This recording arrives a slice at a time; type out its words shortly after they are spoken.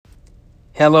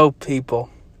Hello, people.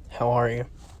 How are you?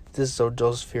 This is O.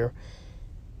 Joseph here.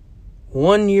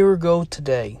 1 year ago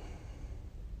today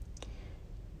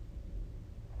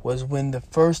was when the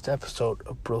first episode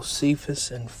of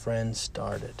Brocephus and Friends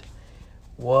started.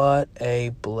 What a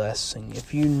blessing.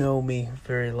 If you know me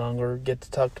very long or get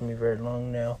to talk to me very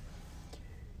long now,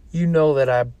 you know that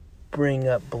I bring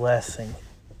up blessing.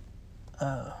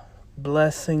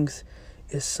 Blessings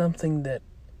is something that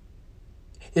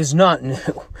is not new.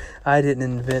 I didn't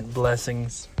invent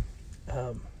blessings.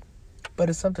 But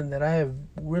it's something that I have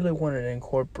really wanted to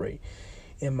incorporate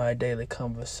in my daily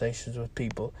conversations with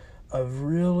people of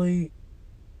really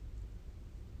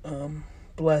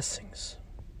blessings.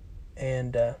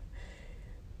 And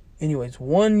anyways,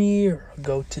 1 year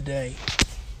ago today,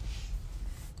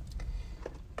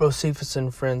 Brocephus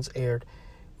and Friends aired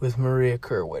with Maria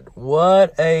Kerwood.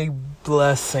 What a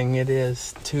blessing it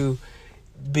is to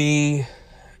be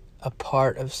a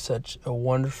part of such a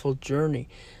wonderful journey.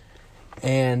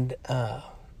 And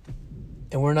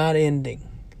we're not ending.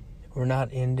 We're not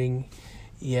ending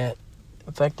yet.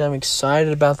 In fact, I'm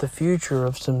excited about the future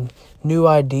of some new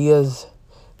ideas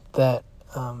that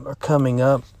are coming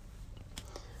up.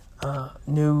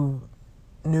 New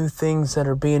things that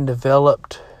are being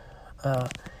developed.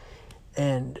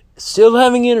 And still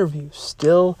having interviews,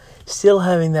 still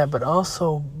having that, but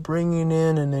also bringing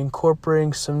in and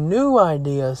incorporating some new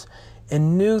ideas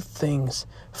and new things,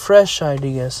 fresh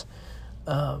ideas,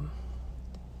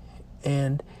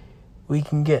 and we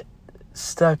can get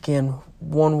stuck in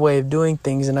one way of doing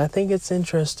things, and I think it's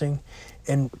interesting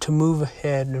and to move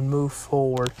ahead and move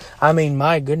forward. I mean,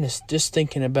 my goodness, just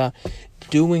thinking about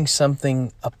doing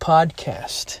something, a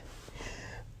podcast.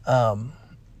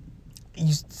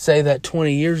 You say that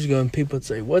 20 years ago and people would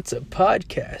say, what's a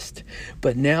podcast?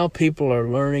 But now people are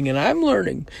learning and I'm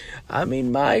learning. I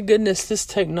mean, my goodness, this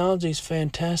technology is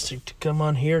fantastic to come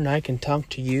on here and I can talk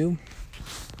to you.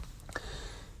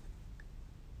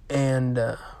 And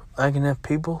I can have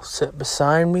people sit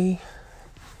beside me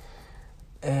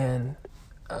and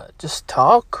just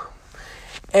talk.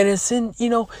 And it's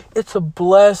it's a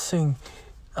blessing,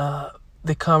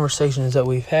 the conversations that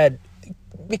we've had,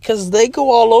 because they go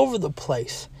all over the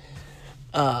place.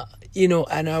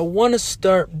 And I want to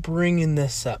start bringing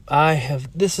this up.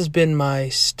 This has been my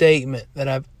statement that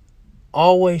I've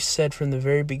always said from the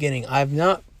very beginning. I've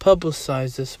not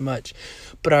publicized this much,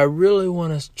 but I really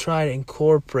want to try to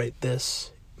incorporate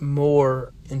this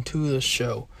more into the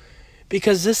show,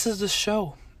 because this is the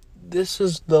show. This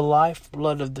is the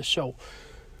lifeblood of the show.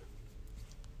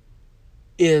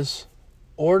 Is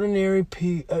extraordinary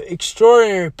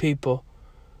people.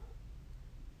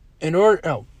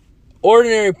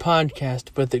 Ordinary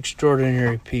podcast with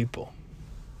extraordinary people.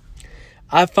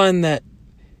 I find that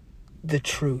the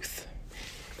truth.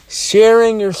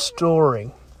 Sharing your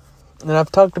story, and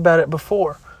I've talked about it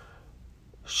before.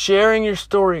 Sharing your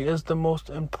story is the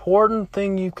most important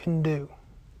thing you can do.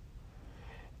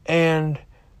 And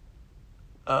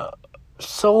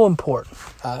so important.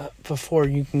 Before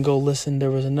you can go listen, there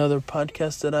was another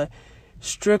podcast that I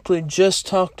strictly just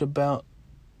talked about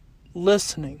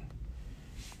listening.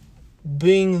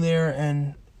 Being there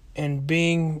and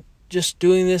being just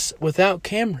doing this without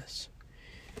cameras.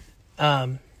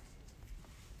 And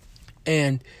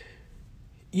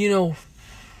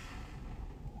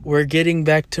we're getting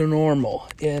back to normal,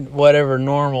 and whatever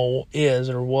normal is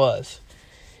or was.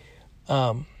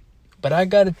 But I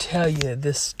got to tell you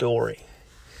this story,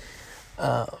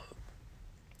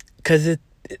 because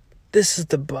this is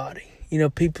the body.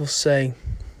 People say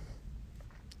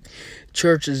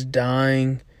church is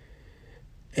dying,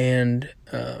 and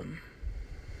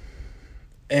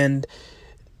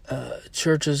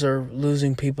churches are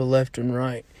losing people left and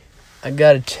right. I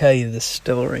got to tell you this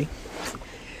story.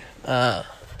 On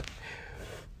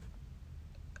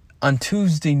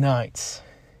Tuesday nights,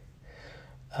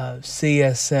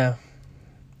 CSF,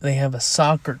 they have a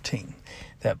soccer team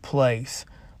that plays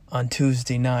on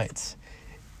Tuesday nights.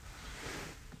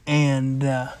 And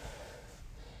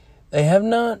they have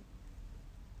not,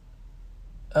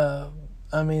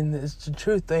 it's the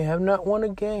truth, they have not won a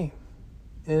game.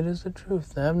 It is the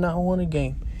truth. They have not won a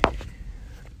game.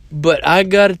 But I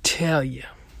gotta tell you,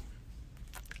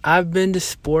 I've been to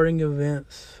sporting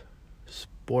events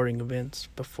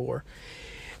before.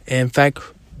 And in fact,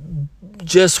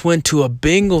 just went to a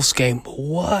Bengals game.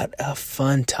 What a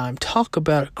fun time. Talk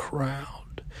about a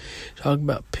crowd. Talk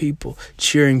about people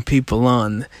cheering people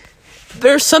on.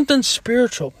 There's something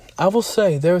spiritual. I will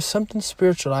say there's something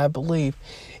spiritual, I believe,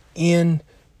 in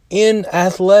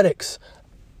athletics.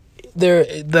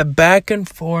 The back and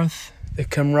forth The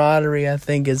camaraderie, I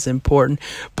think, is important,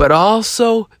 but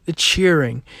also the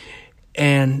cheering,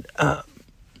 and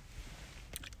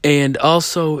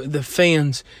also the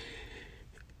fans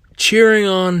cheering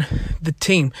on the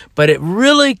team. But it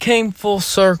really came full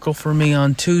circle for me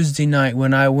on Tuesday night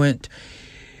when I went.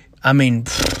 I mean,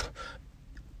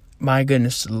 my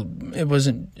goodness, it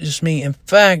wasn't just me. In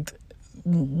fact,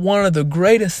 one of the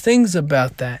greatest things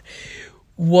about that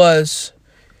was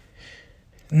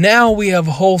now we have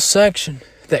a whole section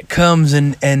that comes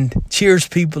and cheers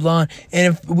people on.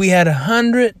 And if we had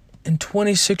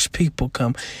 126 people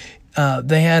come,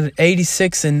 they had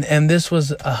 86 and this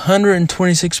was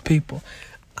 126 people.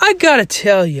 I gotta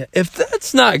tell you, if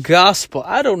that's not gospel,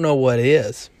 I don't know what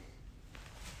is.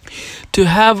 To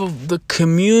have the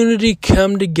community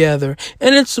come together,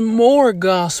 and it's more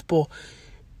gospel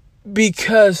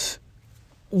because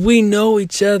we know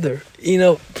each other. You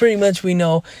know, pretty much we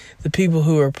know the people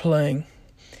who are playing.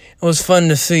 It was fun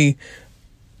to see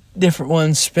different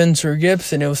ones. Spencer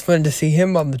Gibson, it was fun to see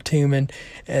him on the team, and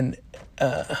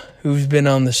who's been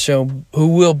on the show, who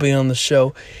will be on the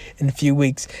show in a few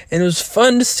weeks. And it was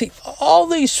fun to see all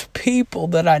these people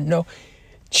that I know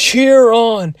cheer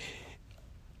on.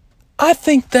 I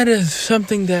think that is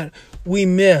something that we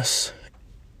miss.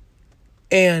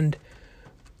 And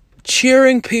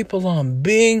cheering people on,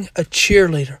 being a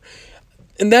cheerleader.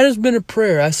 And that has been a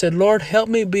prayer. I said, Lord, help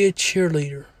me be a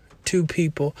cheerleader to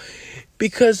people,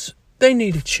 because they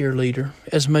need a cheerleader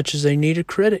as much as they need a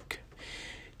critic.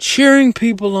 Cheering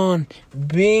people on,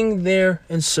 being there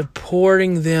and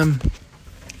supporting them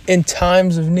in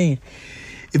times of need.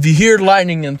 If you hear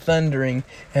lightning and thundering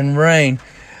and rain,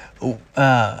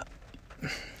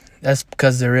 that's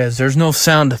because there's no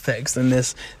sound effects in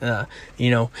this.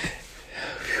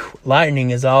 Lightning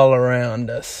is all around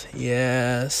us.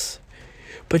 Yes.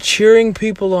 But cheering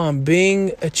people on,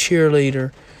 being a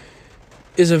cheerleader,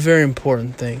 is a very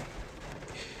important thing.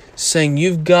 Saying,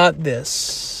 you've got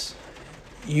this.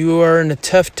 You are in a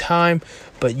tough time,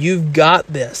 but you've got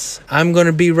this. I'm going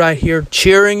to be right here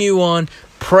cheering you on,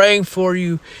 praying for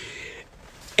you,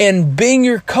 and being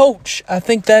your coach. I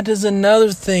think that is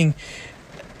another thing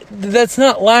that's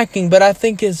not lacking, but I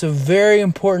think is a very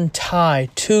important tie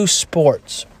to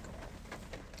sports.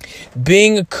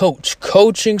 Being a coach,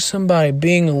 coaching somebody,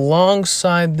 being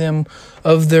alongside them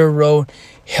of their road,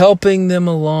 helping them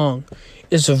along,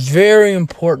 is a very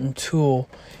important tool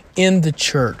in the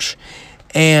church.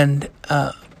 And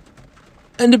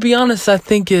to be honest, I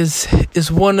think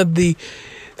is one of the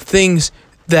things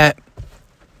that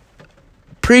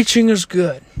preaching is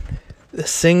good, the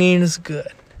singing is good.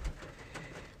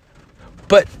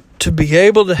 But to be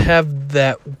able to have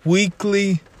that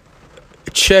weekly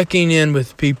checking in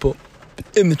with people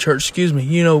in the church,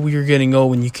 you know you're getting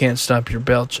old when you can't stop your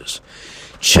belches.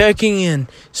 Checking in,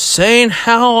 saying,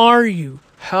 how are you?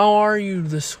 How are you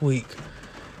this week?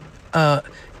 And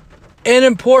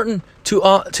important to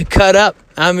cut up.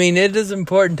 I mean, it is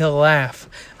important to laugh.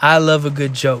 I love a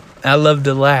good joke. I love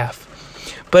to laugh.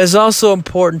 But it's also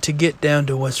important to get down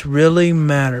to what really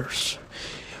matters.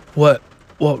 What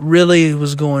really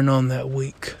was going on that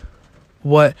week.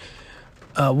 What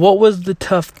was the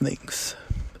tough things?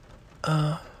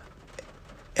 And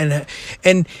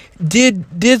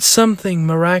did something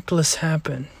miraculous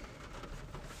happen?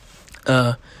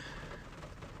 And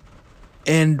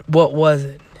what was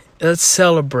it? Let's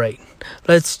celebrate.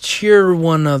 Let's cheer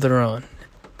one another on.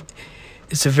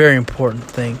 It's a very important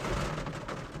thing.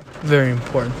 Very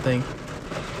important thing.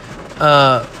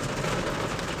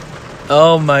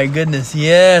 Oh my goodness,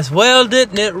 yes. Well,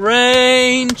 didn't it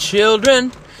rain,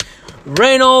 children?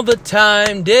 Rain all the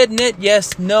time, didn't it?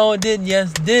 Yes, no, it did,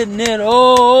 yes, didn't it?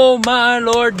 Oh my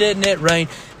Lord, didn't it rain?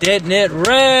 Didn't it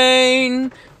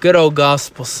rain? Good old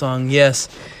gospel song, yes.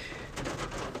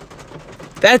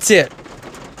 That's it.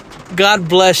 God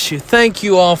bless you. Thank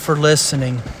you all for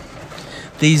listening.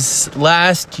 These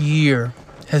last year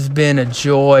has been a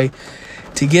joy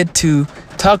to get to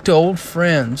talk to old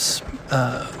friends,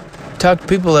 talk to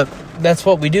people that's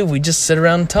what we do. We just sit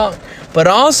around and talk. But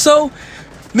also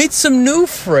meet some new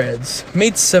friends,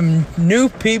 meet some new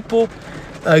people,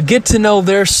 get to know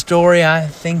their story. I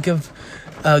think of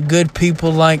good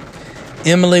people like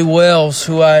Emily Wells,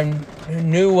 who I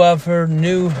knew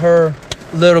her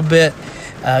a little bit.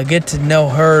 Get to know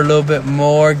her a little bit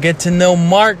more. Get to know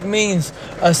Mark Means,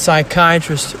 a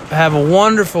psychiatrist. Have a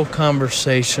wonderful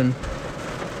conversation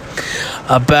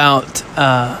about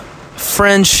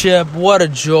friendship. What a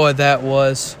joy that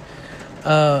was.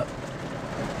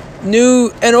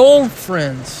 New and old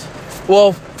friends.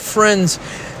 Well, friends,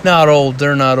 not old.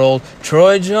 They're not old.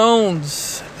 Troy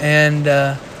Jones and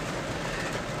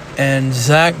and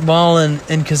Zach Ball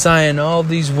and Keziah and all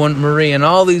these Marie and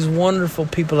all these wonderful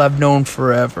people I've known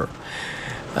forever.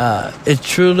 It's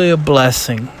truly a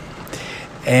blessing,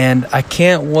 and I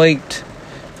can't wait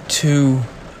to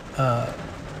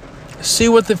see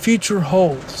what the future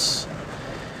holds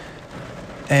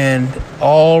and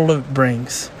all it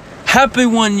brings. Happy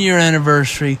 1 year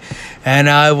anniversary, and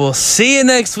I will see you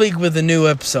next week with a new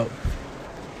episode.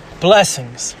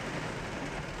 Blessings.